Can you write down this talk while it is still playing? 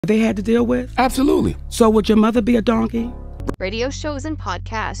they had to deal with? Absolutely. So would your mother be a donkey? Radio shows and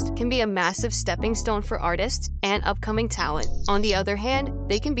podcasts can be a massive stepping stone for artists and upcoming talent. On the other hand,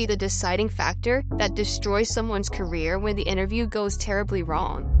 they can be the deciding factor that destroys someone's career when the interview goes terribly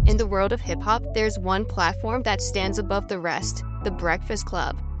wrong. In the world of hip-hop, there's one platform that stands above the rest: The Breakfast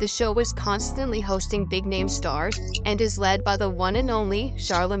Club. The show is constantly hosting big-name stars and is led by the one and only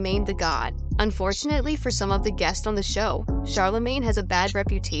Charlamagne the God. Unfortunately for some of the guests on the show, Charlamagne has a bad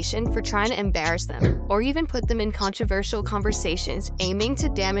reputation for trying to embarrass them or even put them in controversial conversations aiming to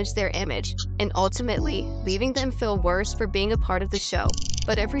damage their image and ultimately leaving them feel worse for being a part of the show.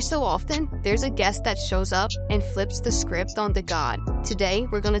 But every so often, there's a guest that shows up and flips the script on the God. Today,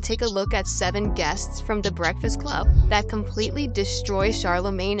 we're going to take a look at 7 guests from The Breakfast Club that completely destroy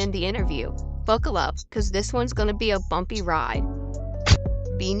Charlamagne in the interview. Buckle up, because this one's going to be a bumpy ride.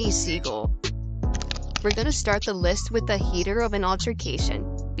 Beanie Sigel. We're going to start the list with the heater of an altercation.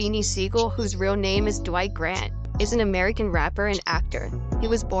 Beanie Sigel, whose real name is Dwight Grant, is an American rapper and actor. He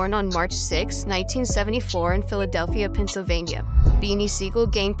was born on March 6, 1974 in Philadelphia, Pennsylvania. Beanie Sigel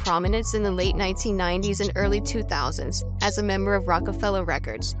gained prominence in the late 1990s and early 2000s as a member of Rockefeller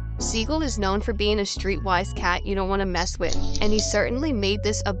Records. Sigel is known for being a streetwise cat you don't want to mess with, and he certainly made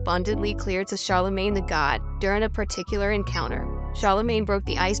this abundantly clear to Charlamagne the God during a particular encounter. Charlamagne broke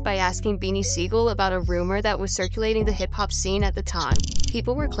the ice by asking Beanie Sigel about a rumor that was circulating the hip-hop scene at the time.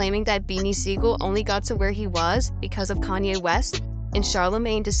 People were claiming that Beanie Sigel only got to where he was because of Kanye West, and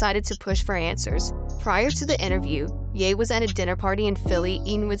Charlamagne decided to push for answers. Prior to the interview, Ye was at a dinner party in Philly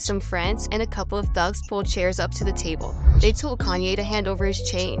eating with some friends, and a couple of thugs pulled chairs up to the table. They told Kanye to hand over his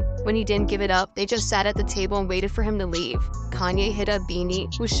chain. When he didn't give it up, they just sat at the table and waited for him to leave. Kanye hit up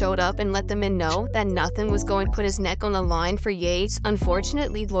Beanie, who showed up and let the men know that nothing was going to put his neck on the line for Ye's.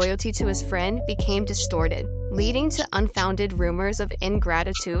 Unfortunately, loyalty to his friend became distorted, leading to unfounded rumors of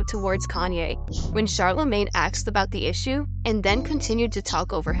ingratitude towards Kanye. When Charlamagne asked about the issue and then continued to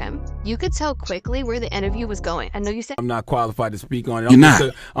talk over him, you could tell quickly where the interview was going. I know you said I'm not qualified to speak on it. You're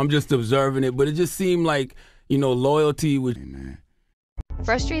not. I'm just observing it, but it just seemed like, loyalty was...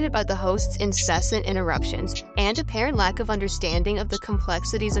 Frustrated by the host's incessant interruptions and apparent lack of understanding of the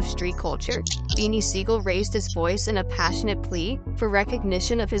complexities of street culture, Beanie Sigel raised his voice in a passionate plea for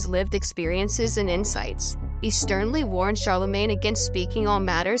recognition of his lived experiences and insights. He sternly warned Charlamagne against speaking on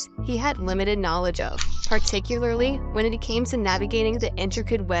matters he had limited knowledge of, particularly when it came to navigating the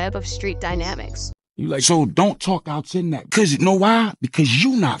intricate web of street dynamics. So don't talk out in that. Because you know why? Because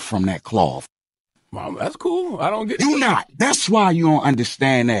you not from that cloth. Mom, that's cool. I don't get You not. That's why you don't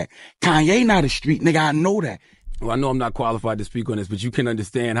understand that. Kanye not a street nigga. I know that. Well, I know I'm not qualified to speak on this, but you can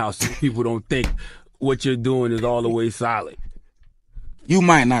understand how some people don't think what you're doing is all the way solid. You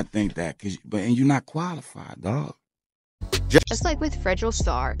might not think that, and you're not qualified, dog. Just like with Fragile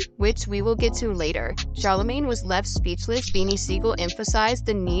Star, which we will get to later, Charlamagne was left speechless. Beanie Sigel emphasized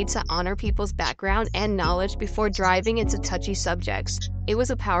the need to honor people's background and knowledge before driving into touchy subjects. It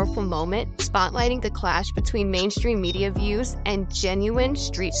was a powerful moment, spotlighting the clash between mainstream media views and genuine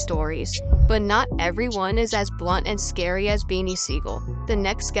street stories. But not everyone is as blunt and scary as Beanie Sigel, the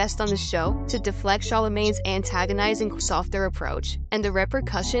next guest on the show, to deflect Charlamagne's antagonizing, softer approach, and the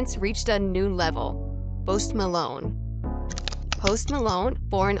repercussions reached a new level. Post Malone. Post Malone,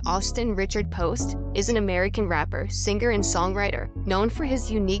 born Austin Richard Post, is an American rapper, singer, and songwriter, known for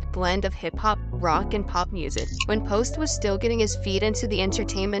his unique blend of hip-hop, rock, and pop music. When Post was still getting his feet into the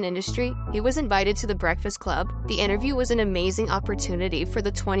entertainment industry, he was invited to The Breakfast Club. The interview was an amazing opportunity for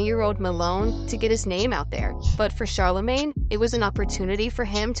the 20-year-old Malone to get his name out there. But for Charlamagne, it was an opportunity for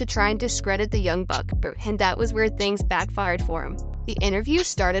him to try and discredit the young buck, and that was where things backfired for him. The interview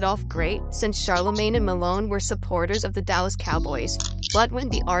started off great since Charlamagne and Malone were supporters of the Dallas Cowboys, but when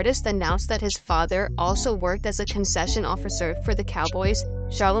the artist announced that his father also worked as a concession officer for the Cowboys,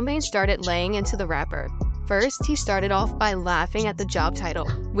 Charlamagne started laying into the rapper. First, he started off by laughing at the job title,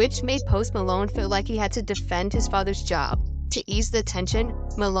 which made Post Malone feel like he had to defend his father's job. To ease the tension,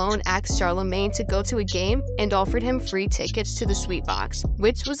 Malone asked Charlamagne to go to a game and offered him free tickets to the Sweet Box,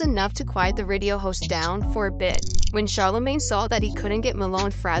 which was enough to quiet the radio host down for a bit. When Charlamagne saw that he couldn't get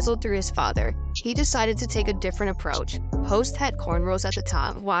Malone frazzled through his father, he decided to take a different approach. Post had cornrows at the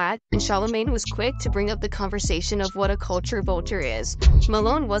time, and Charlamagne was quick to bring up the conversation of what a culture vulture is.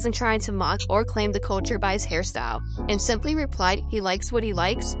 Malone wasn't trying to mock or claim the culture by his hairstyle, and simply replied he likes what he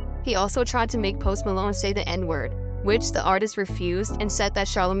likes. He also tried to make Post Malone say the N-word, which the artist refused and said that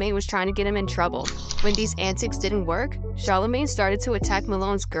Charlamagne was trying to get him in trouble. When these antics didn't work, Charlamagne started to attack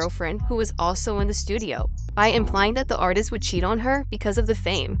Malone's girlfriend, who was also in the studio. by implying that the artist would cheat on her because of the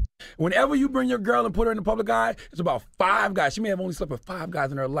fame. Whenever you bring your girl and put her in the public eye, it's about 5 guys. She may have only slept with 5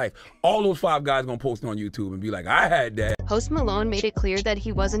 guys in her life. All those 5 guys gonna post it on YouTube and be like, I had that. Post Malone made it clear that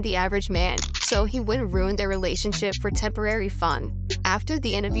he wasn't the average man, so he wouldn't ruin their relationship for temporary fun. After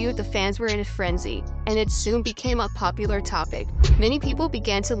the interview, the fans were in a frenzy, and it soon became a popular topic. Many people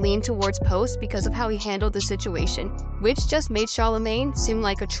began to lean towards Post because of how he handled the situation, which just made Charlamagne seem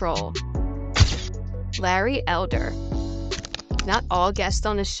like a troll. Larry Elder. Not all guests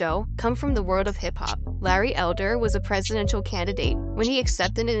on the show come from the world of hip-hop. Larry Elder was a presidential candidate when he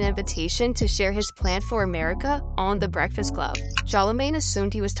accepted an invitation to share his plan for America on The Breakfast Club. Charlamagne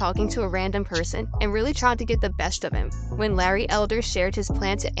assumed he was talking to a random person and really tried to get the best of him. When Larry Elder shared his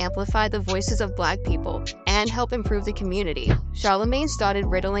plan to amplify the voices of Black people and help improve the community, Charlamagne started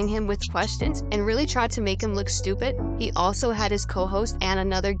riddling him with questions and really tried to make him look stupid. He also had his co-host and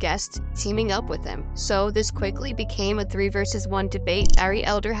another guest teaming up with him. So this quickly became a 3 versus 1 debate. Larry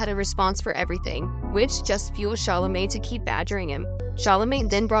Elder had a response for everything, which just fueled Charlamagne to keep badgering him. Charlamagne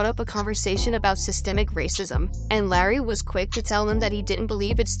then brought up a conversation about systemic racism, and Larry was quick to tell him that he didn't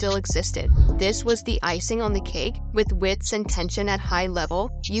believe it still existed. This was the icing on the cake. With wits and tension at high level,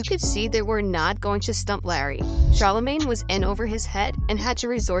 you could see they were not going to stump Larry. Charlamagne was in over his head and had to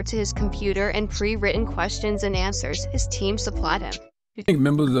resort to his computer and pre-written questions and answers his team supplied him. You think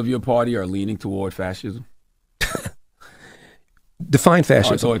members of your party are leaning toward fascism? Define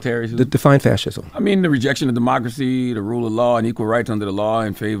fascism. Authoritarianism? Define fascism. I mean, the rejection of democracy, the rule of law, and equal rights under the law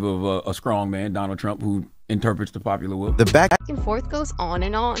in favor of a strong man, Donald Trump, who interprets the popular will. The back and forth goes on,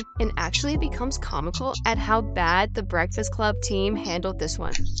 and actually becomes comical at how bad the Breakfast Club team handled this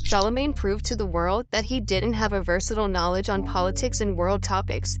one. Charlamagne proved to the world that he didn't have a versatile knowledge on politics and world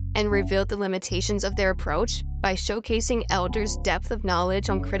topics, and revealed the limitations of their approach by showcasing Elder's depth of knowledge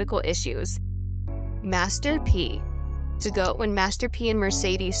on critical issues. Master P. To go when Master P and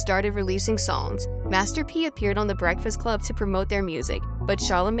Mercedes started releasing songs, Master P appeared on The Breakfast Club to promote their music, but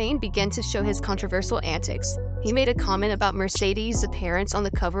Charlamagne began to show his controversial antics. He made a comment about Mercedes' appearance on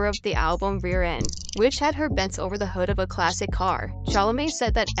the cover of the album Rear End, which had her bent over the hood of a classic car. Charlamagne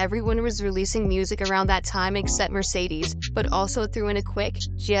said that everyone was releasing music around that time except Mercedes, but also threw in a quick,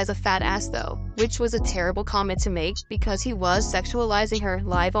 "She has a fat ass though," which was a terrible comment to make because he was sexualizing her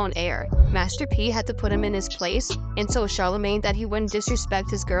live on air. Master P had to put him in his place and told Charlamagne that he wouldn't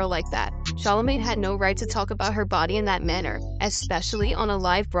disrespect his girl like that. Charlamagne had no right to talk about her body in that manner, especially on a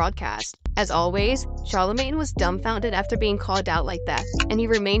live broadcast. As always, Charlamagne was dumbfounded after being called out like that, and he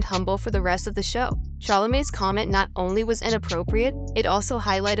remained humble for the rest of the show. Charlamagne's comment not only was inappropriate, it also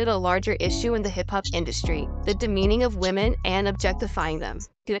highlighted a larger issue in the hip-hop industry, the demeaning of women and objectifying them.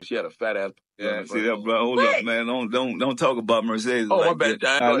 She had a fat ass. Yeah, see that, bro. Hold up, man. Don't talk about Mercedes. Oh, like my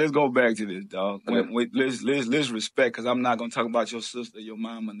bad. Now, let's go back to this, dog. Let's respect, because I'm not gonna talk about your sister, your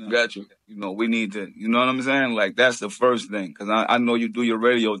mama. Nothing. Got you. You know, we need to. You know what I'm saying? Like, that's the first thing, because I know you do your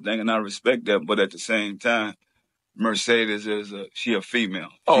radio thing, and I respect that. But at the same time, Mercedes is she a female.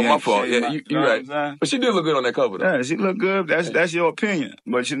 Oh, my fault. Yeah, you're right. But she did look good on that cover, though. Yeah, she look good. That's your opinion.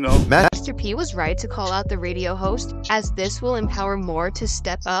 But you know, Master P was right to call out the radio host, as this will empower more to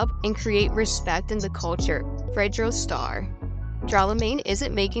step up and create respect in the culture. Fredro Starr. Charlamagne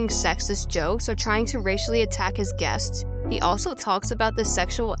isn't making sexist jokes or trying to racially attack his guests. He also talks about the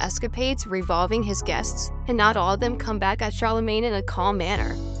sexual escapades revolving his guests, and not all of them come back at Charlamagne in a calm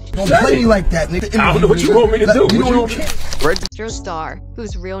manner. Don't play me like that, nigga. I don't know what you want me to do. Fredro Starr,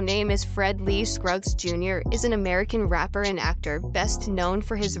 whose real name is Fred Lee Scruggs Jr., is an American rapper and actor best known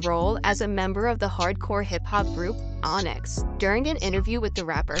for his role as a member of the hardcore hip-hop group Onyx. During an interview with the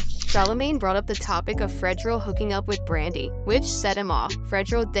rapper, Charlamagne brought up the topic of Fredro hooking up with Brandy, which set him off.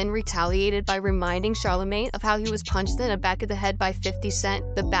 Fredro then retaliated by reminding Charlamagne of how he was punched in the back of the head by 50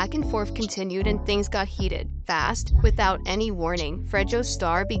 Cent. The back and forth continued and things got heated. Fast, without any warning, Fredro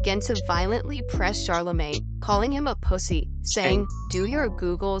Starr began to violently press Charlamagne, calling him a pussy, saying, "Do your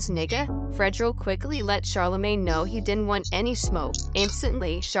Googles, nigga." Fredro quickly let Charlamagne know he didn't want any smoke.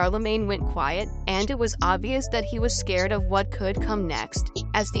 Instantly, Charlamagne went quiet, and it was obvious that he was scared of what could come next.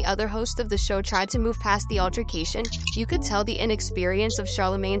 As the other host of the show tried to move past the altercation, you could tell the inexperience of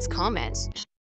Charlamagne's comments.